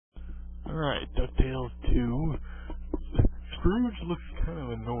Alright, DuckTales 2. Scrooge looks kind of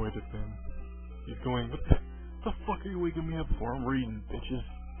annoyed at them. He's going, what the fuck are you waking me up for? I'm reading, bitches.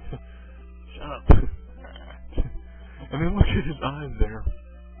 Shut up. And then look at his eyes there.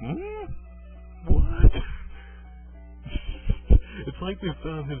 What? It's like they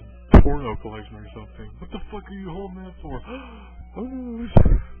found his porno collection or something. What the fuck are you holding that for? Oh no.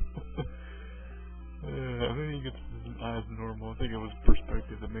 And then he gets his eyes normal. I think it was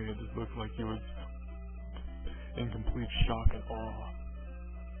perspective that made it just look like he was in complete shock and awe.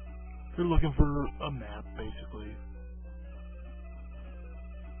 They're looking for a map, basically.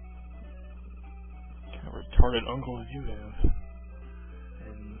 Kind of retarded uncle as you have.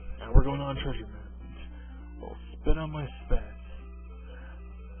 And now we're going on treasure map. Well, spit on my spats.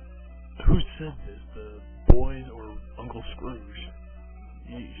 Who said this? The boys or Uncle Scrooge?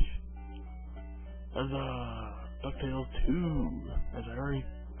 Yeesh. That's DuckTales 2, as I already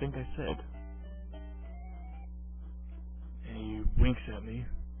think I said. And he winks at me,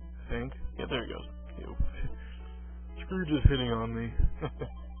 I think. Yeah, there he goes. Ew. Scrooge is hitting on me.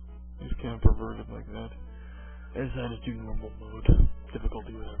 He's kind of perverted like that. I decided to do normal mode.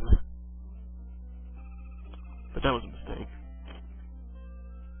 Difficulty, whatever. But that was a mistake.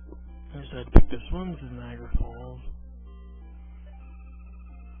 I decided to pick this one. This is Niagara Falls.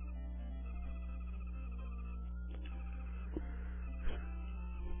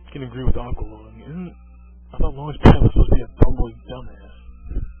 Can agree with Aqualung. I thought Launchpad was supposed to be a bumbling dumbass.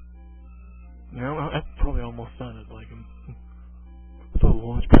 No, that probably almost sounded like him. I thought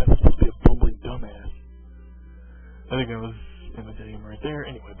Launchpad was supposed to be a bumbling dumbass. I think I was imitating him right there.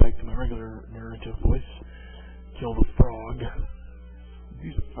 Anyway, back to my regular narrative voice. Kill the frog.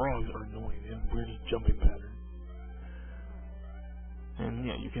 These frogs are annoying and weirdest jumping pattern. And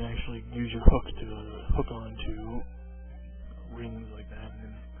yeah, you can actually use your hook to hook onto rings like that and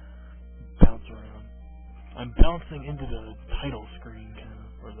then bounce around. I'm bouncing into the title screen, kind of,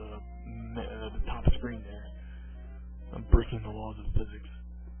 or the top screen there. I'm breaking the laws of physics.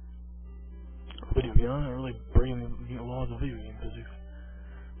 Video game, I'm not really breaking the laws of video game physics.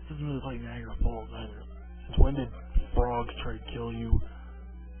 This isn't really like Niagara Falls either. Since when did frogs try to kill you?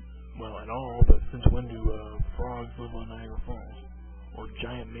 Well, at all, but since when do frogs live on Niagara Falls? Or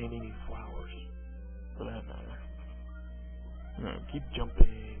giant man-eating flowers, for that matter. Alright, keep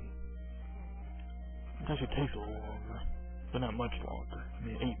jumping. It actually takes a little longer, but not much longer. I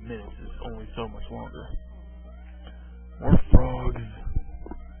mean, 8 minutes is only so much longer. More frogs.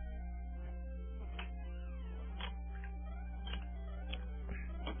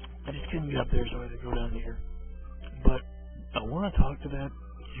 I just couldn't get up there, so I had to go down here. But I want to talk to that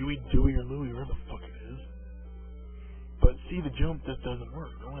Huey, Dewey, or Louie, wherever the fuck it is. But see, the jump just doesn't work.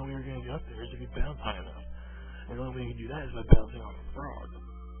 The only way you're going to get up there is if you bounce high enough. And the only way you can do that is by bouncing off a frog.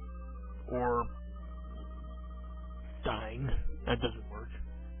 Or dying. That doesn't work.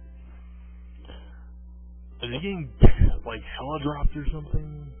 Are they getting, like, hella dropped or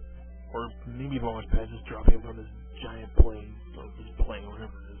something? Or maybe Launchpad is dropping it from this giant plane, or this plane,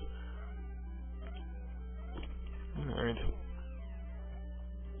 whatever it is. Alright.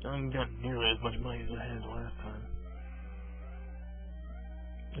 I haven't gotten nearly as much money as I had last time.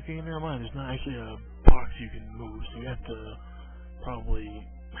 Okay, never mind, there's not actually a box you can move, so you have to probably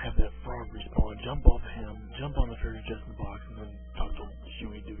have that frog respawn, jump off him, jump on the treasure chest in the box, and then talk to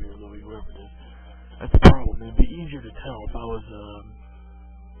Huey, Dewey, or Louie, whoever it is. That's the problem. It'd be easier to tell if I was,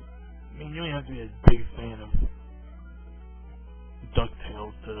 I mean, you don't have to be a big fan of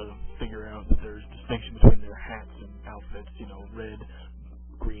DuckTales to figure out that there's distinction between their hats and outfits, you know, red,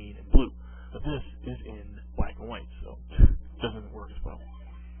 green, and blue. But this is in black and white, so it doesn't work as well.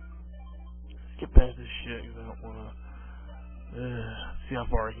 Skip past this shit because I don't want to see how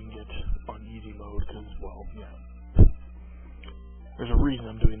far I can get on easy mode, because, well, yeah. There's a reason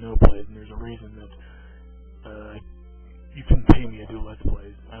I'm doing no plays, and there's a reason that you can pay me to do Let's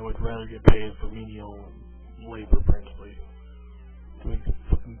Plays. I would rather get paid for menial labor, principally. Doing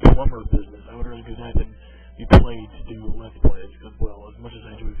fucking plumber business. I would rather do that than be paid to do Let's Plays, because, well, as much as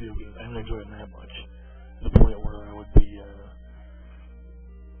I enjoy video games, I don't enjoy it that much. To the point where I would be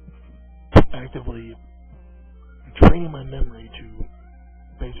actively training my memory to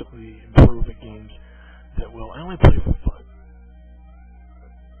basically improve at games that, well, I only play for fun.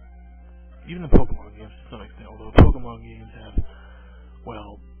 Even the Pokemon games to some extent, although Pokemon games have,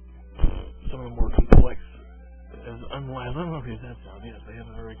 well, some of the more complex, as unlikely as that sounds, yes, they have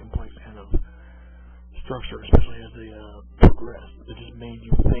a very complex kind of structure, especially as they progress. It just made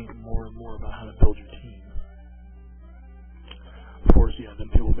you think more and more about how to build your team. Of course, yeah, then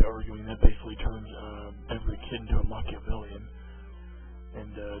people will be arguing that basically turns every kid into a Machiavellian.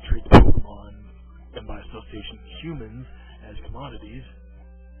 and treat the Pokemon, and by association humans, as commodities.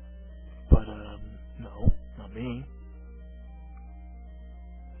 But, no, not me.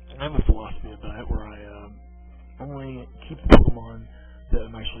 I have a philosophy about it where I only keep the Pokemon that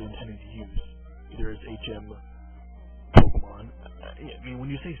I'm actually intending to use, either as HM Pokemon. I mean, when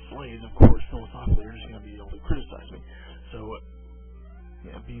you say slaves, of course, philosophically, you're just going to be able to criticize me. So,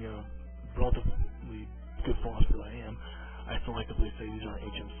 yeah, being a relatively good philosopher that I am, I selectively say these aren't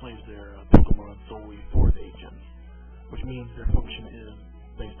HM slaves, they're Pokemon solely for the HMs, which means their function is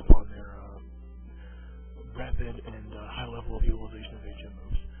based upon their rapid and high level of utilization of HM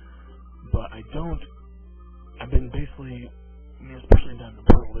moves. But I've been basically, I mean, especially down in the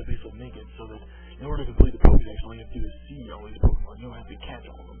Pearl, they basically make it so that in order to complete the Pokedex, all you have to do is see all these Pokemon. You don't have to catch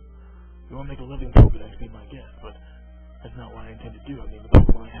all of them. If you want to make a living Pokedex, be my guest, but that's not what I intend to do. I mean, the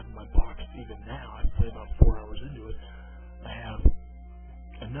Pokemon I have in my box, even now, I've played about 4 hours into it, I have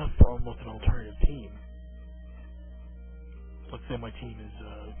enough for almost an alternative team. Let's say my team is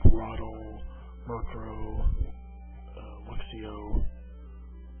Groddle, Murkrow, Luxio,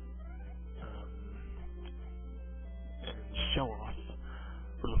 and Shellos.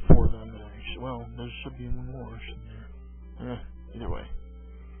 For the 4 of them that actually, well, there should be one more, shouldn't there? Either way.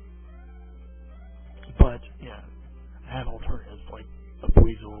 But, yeah, I have alternatives, like a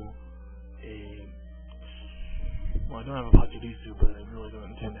Weasel, well, I don't have a Pachirisu, but I really don't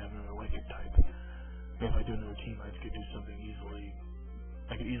intend to have another electric type. I mean, if I do another team, I could do something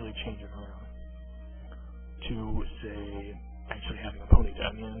I could easily change it around to, say, actually having a Ponyta.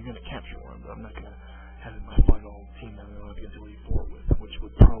 I mean, I'm going to capture one, but I'm not going to have it my final team that I'm going to get to Elite 4 with, which is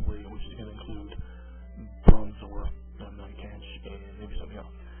going to include Bronzor, Nuncatch, and maybe something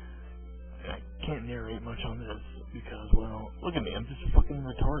else. And I can't narrate much on this because, well, look at me, I'm just fucking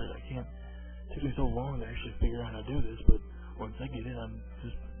retarded. It took me so long to actually figure out how to do this, but once I get in,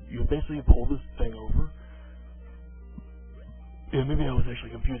 you basically pull this thing over. Yeah, maybe I was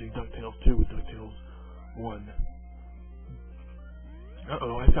actually confusing DuckTales 2 with DuckTales 1.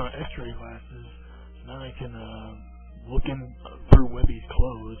 Uh-oh, I found X-ray glasses, so now I can, look in through Webby's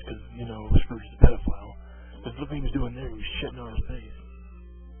clothes, because, you know, Scrooge is a pedophile. Because look what he was doing there, he was shitting on his face.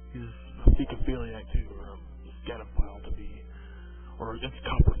 He's a fecophiliac too, or a scatophile to be, or it's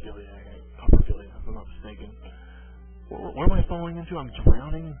coprophiliac, if I'm not mistaken. What am I falling into? I'm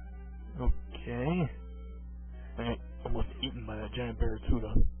drowning? Okay. I got almost eaten by that giant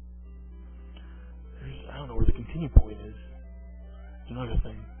barracuda. I don't know where the continue point is. It's another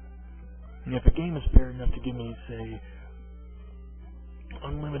thing. And if a game is fair enough to give me, say,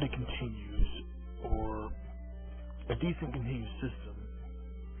 unlimited continues, or a decent continues system,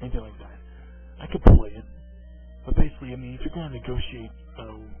 anything like that, I could play it. But basically, I mean, if you're going to negotiate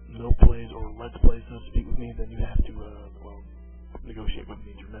no plays or let's play, so to speak, with me, then you have to, well, negotiate with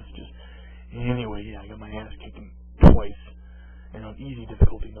me in your messages. Anyway, yeah, I got my ass kicked twice, and on easy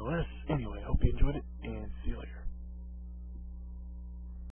difficulty, no less. Anyway, I hope you enjoyed it, and